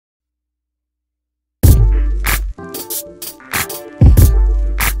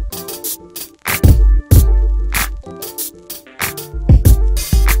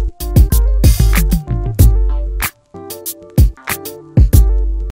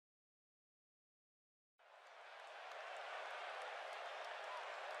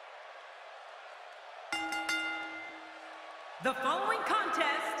The following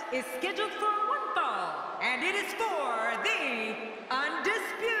contest is scheduled for one fall, and it is for the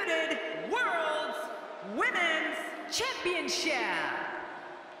Undisputed World's Women's Championship.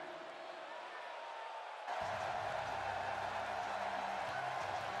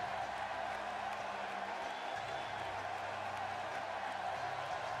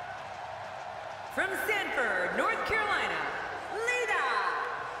 From Sanford, North Carolina, Lita.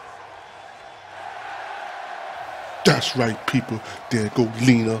 That's right, people. There go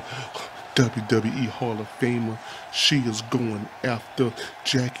Lita, WWE Hall of Famer. She is going after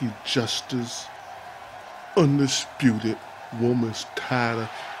Jackie Justice, Undisputed Women's title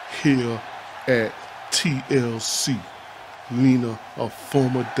here at TLC. Lita, a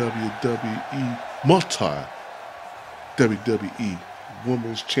former WWE, multi-WWE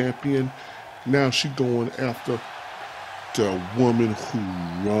Women's Champion. Now she going after the woman who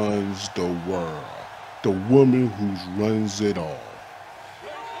runs the world. The woman who runs it all.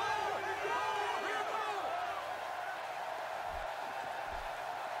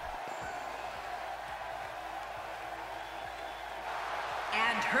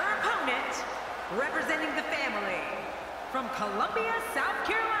 And her opponent, representing the family, from Columbia, South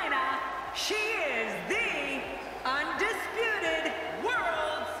Carolina, she is the Undisputed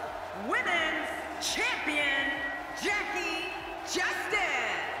World's Women's Champion, Jackie Justice.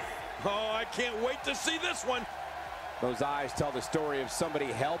 Oh, I can't wait to see this one. Those eyes tell the story of somebody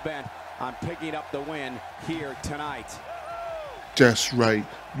hell-bent on picking up the win here tonight. That's right.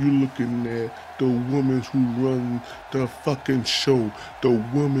 You looking at the woman who runs the fucking show. The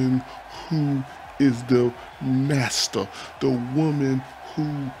woman who is the master. The woman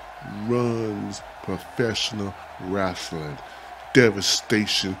who runs professional wrestling.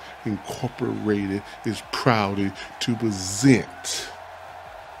 Devastation Incorporated is proud to present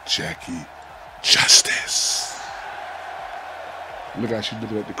Jackie Justice. Look how she's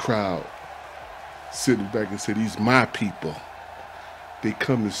looking at the crowd, sitting back and said, "These my people. They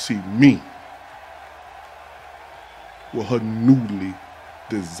come to see me." With her newly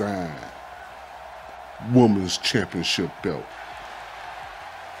designed Women's Championship belt.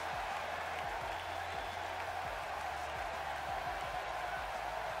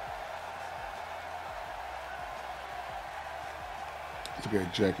 Look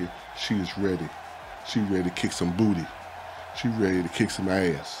at Jackie. She is ready. She ready to kick some booty. She ready to kick some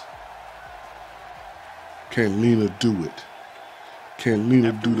ass. Can Lita do it? Can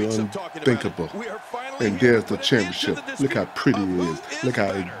Lita do the unthinkable? And there's the championship. Look how pretty it is. Look how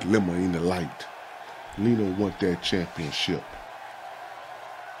it glimmer in the light. Lita want that championship.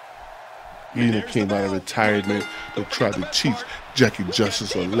 Lita came out of retirement to try to teach Jackie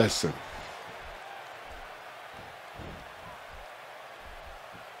Justice a lesson.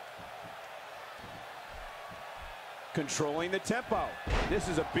 Controlling the tempo. This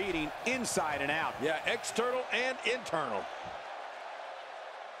is a beating inside and out. Yeah, external and internal.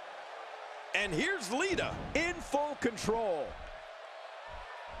 And here's Lita In full control.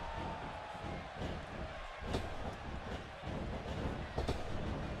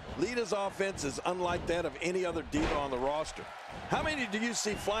 Lita's offense is unlike that of any other diva on the roster. How many do you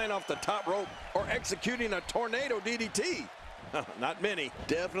see flying off the top rope or executing a tornado DDT? Not many.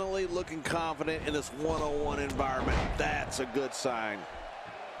 Definitely looking confident in this one-on-one environment. That's a good sign.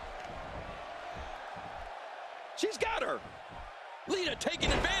 She's got her. Lita taking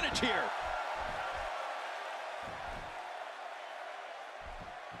advantage here.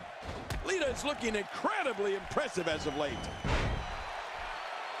 Lita is looking incredibly impressive as of late.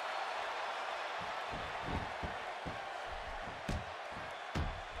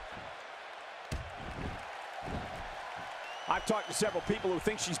 I've talked to several people who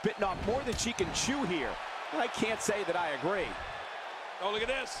think she's bitten off more than she can chew here. I can't say that I agree. Oh, look at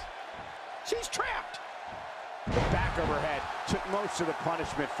this. She's trapped. The back of her head took most of the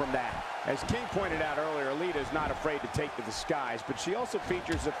punishment from that. As King pointed out earlier, Lita is not afraid to take to the skies, but she also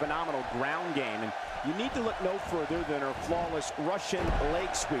features a phenomenal ground game, and you need to look no further than her flawless Russian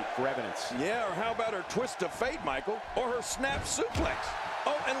leg sweep for evidence. Yeah, or how about her twist of fate, Michael? Or her snap suplex?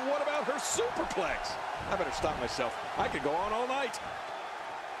 Oh, and what about her superplex? I better stop myself. I could go on all night.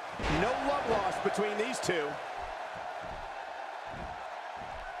 No love lost between these two.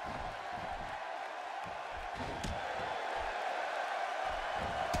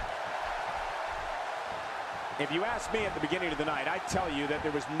 If you asked me at the beginning of the night, I'd tell you that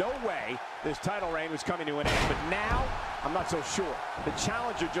there was no way this title reign was coming to an end. But now, I'm not so sure. The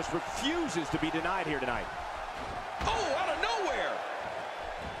challenger just refuses to be denied here tonight. Oh, out of nowhere.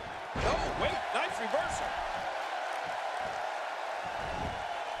 Oh, wait, nice reversal.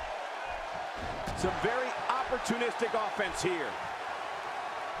 Some very opportunistic offense here.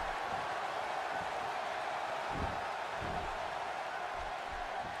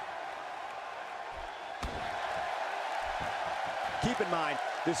 Keep in mind,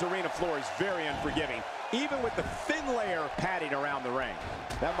 this arena floor is very unforgiving, even with the thin layer of padding around the ring.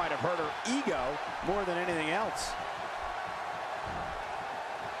 That might have hurt her ego more than anything else.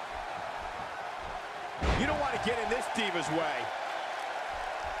 You don't want to get in this diva's way.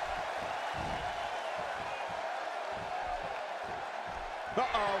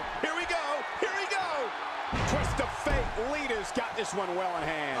 Uh-oh, here we go, here we go! Twist of fate, Lita's got this one well in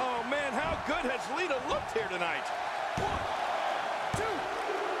hand. Oh man, how good has Lita looked here tonight? 1,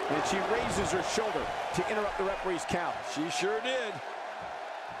 2. And she raises her shoulder to interrupt the referee's count. She sure did.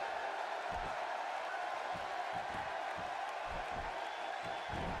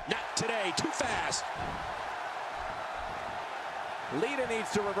 Not today, too fast. Lita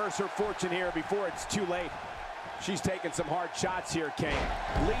needs to reverse her fortune here before it's too late. She's taking some hard shots here, King.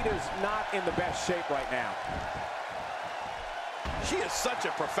 Lita's not in the best shape right now. She is such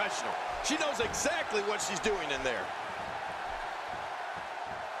a professional. She knows exactly what she's doing in there.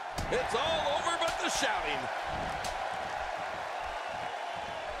 It's all over but the shouting.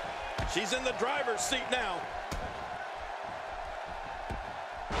 She's in the driver's seat now.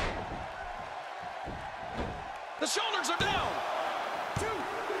 The shoulders are down. 2.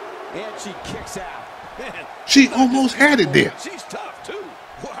 And she kicks out. Man, She almost had it there. she's tough, too.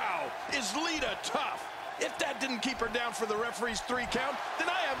 Wow, is Lita tough? If that didn't keep her down for the referee's 3 count, then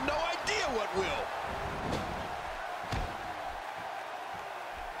I have no idea what will.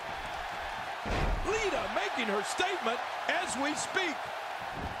 Lita making her statement as we speak.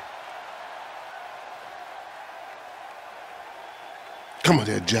 Come on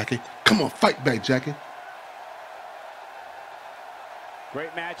there, Jackie. Come on, fight back, Jackie.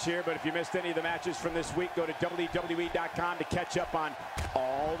 Great match here, but if you missed any of the matches from this week, go to WWE.com to catch up on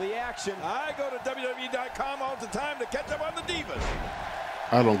all the action. I go to WWE.com all the time to catch up on the Divas.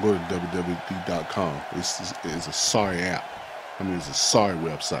 I don't go to WWE.com. It's a sorry app. I mean, it's a sorry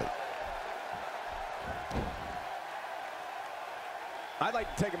website. I'd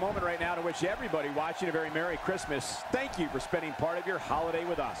like to take a moment right now to wish everybody watching a very Merry Christmas. Thank you for spending part of your holiday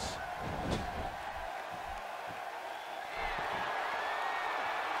with us.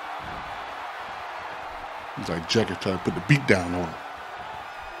 It's like Jackie trying to put the beat down on him.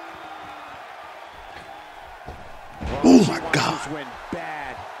 Oh my God. Win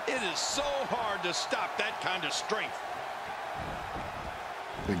bad. It is so hard to stop that kind of strength.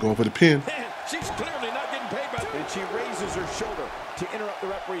 They're going for the pin. Man, she's clearly not getting paid by... And she raises her shoulder to interrupt the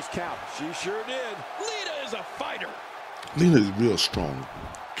referee's count. She sure did. Lita is a fighter. Lita is real strong,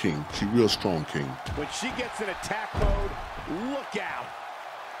 King. She real strong, King. When she gets in attack mode, look out.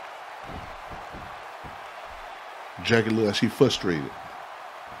 Jackie look like she frustrated.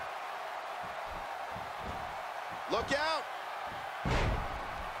 Look out.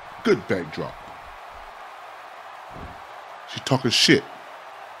 Good backdrop. She's talking shit.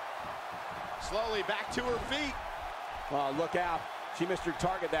 Slowly back to her feet. Oh, look out. She missed her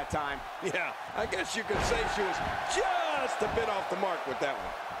target that time. Yeah, I guess you could say she was just a bit off the mark with that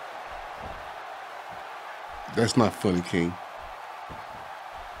one. That's not funny, King.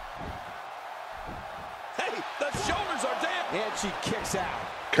 Hey, the shoulders are down. And she kicks out.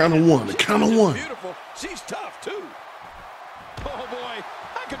 Count of one. The count of one. Beautiful. She's tough, too. Oh, boy.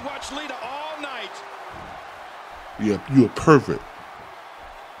 I could watch Lita all night. Yeah, you're perfect.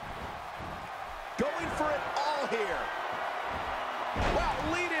 Going for it all here. Wow,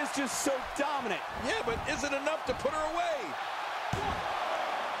 Lita is just so dominant. Yeah, but is it enough to put her away?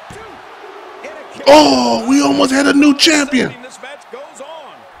 1, 2. And a kick. Oh, we almost had a new champion. This match goes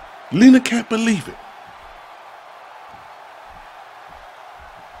on. Lita can't believe it.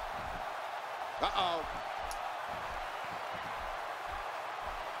 Uh-oh.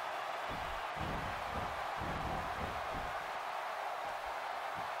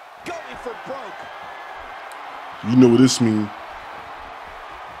 Going for broke. You know what this means.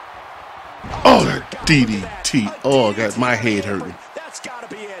 Oh, that DDT. Oh, got my head hurting. That's got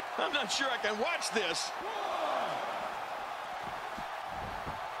to be it. I'm not sure I can watch this.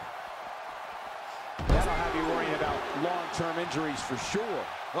 That'll have you worrying about long-term injuries for sure.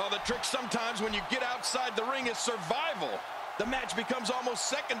 Well, the trick sometimes when you get outside the ring is survival. The match becomes almost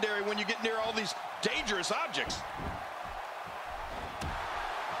secondary when you get near all these dangerous objects.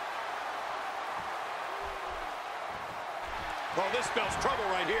 Oh, this spells trouble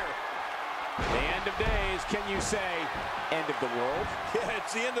right here. The end of days, can you say end of the world? Yeah,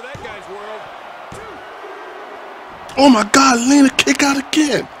 it's the end of that guy's world. 2. Oh my God, Lita kick out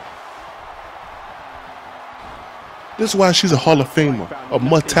again. This is why she's a Hall of Famer, a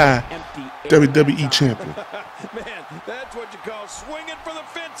multi-WWE champion. Man, that's what you call swinging for the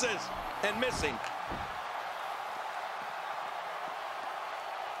fences and missing.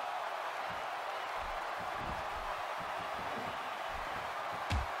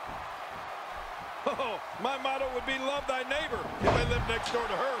 Oh, my motto would be love thy neighbor if I lived next door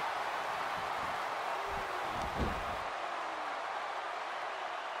to her.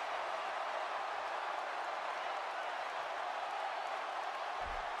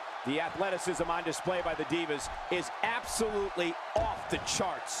 The athleticism on display by the Divas is absolutely off the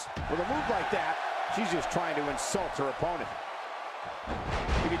charts. With a move like that, she's just trying to insult her opponent.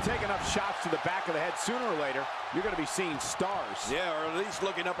 If you take enough shots to the back of the head, sooner or later, you're going to be seeing stars. Yeah, or at least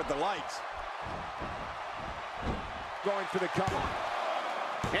looking up at the lights. Going for the cover.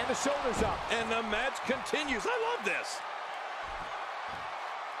 And the shoulders up. And the match continues. I love this.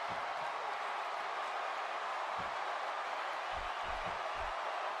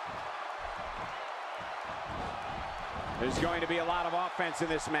 There's going to be a lot of offense in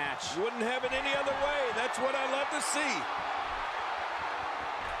this match. Wouldn't have it any other way. That's what I love to see.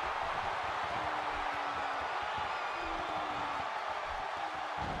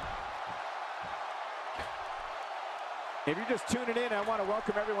 If you're just tuning in, I want to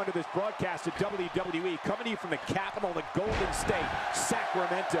welcome everyone to this broadcast of WWE, coming to you from the capital, the Golden State,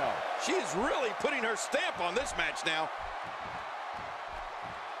 Sacramento. She is really putting her stamp on this match now.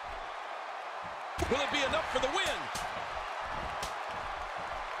 Will it be enough for the win?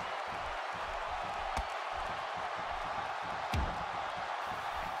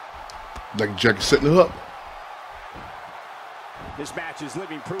 Like Jackie setting her up. This match is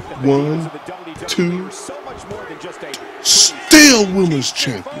living proof that One, the WWE two, are so much more than just a still women's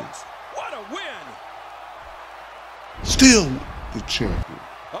champion. What a win! Still the champion.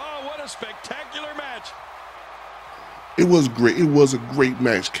 Oh, what a spectacular match. It was great. It was a great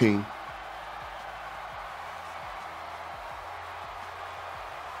match, King.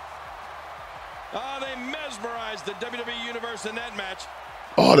 Oh, they mesmerized the WWE Universe in that match.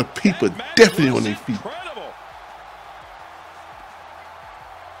 All the people definitely on their feet. Incredible.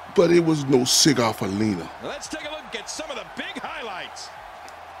 But it was no cigar for Lita. Let's take a look at some of the big highlights.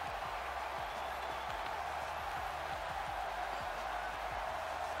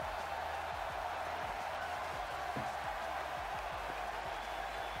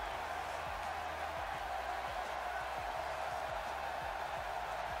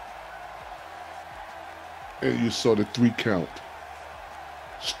 And you saw the 3 count.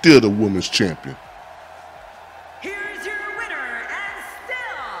 Still the women's champion. Here's your winner and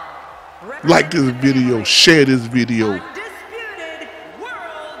still Like this video, share this video. Undisputed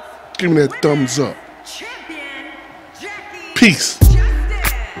World's Give me that thumbs up. Champion, Jackie Peace.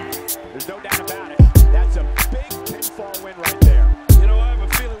 Justice. There's no doubt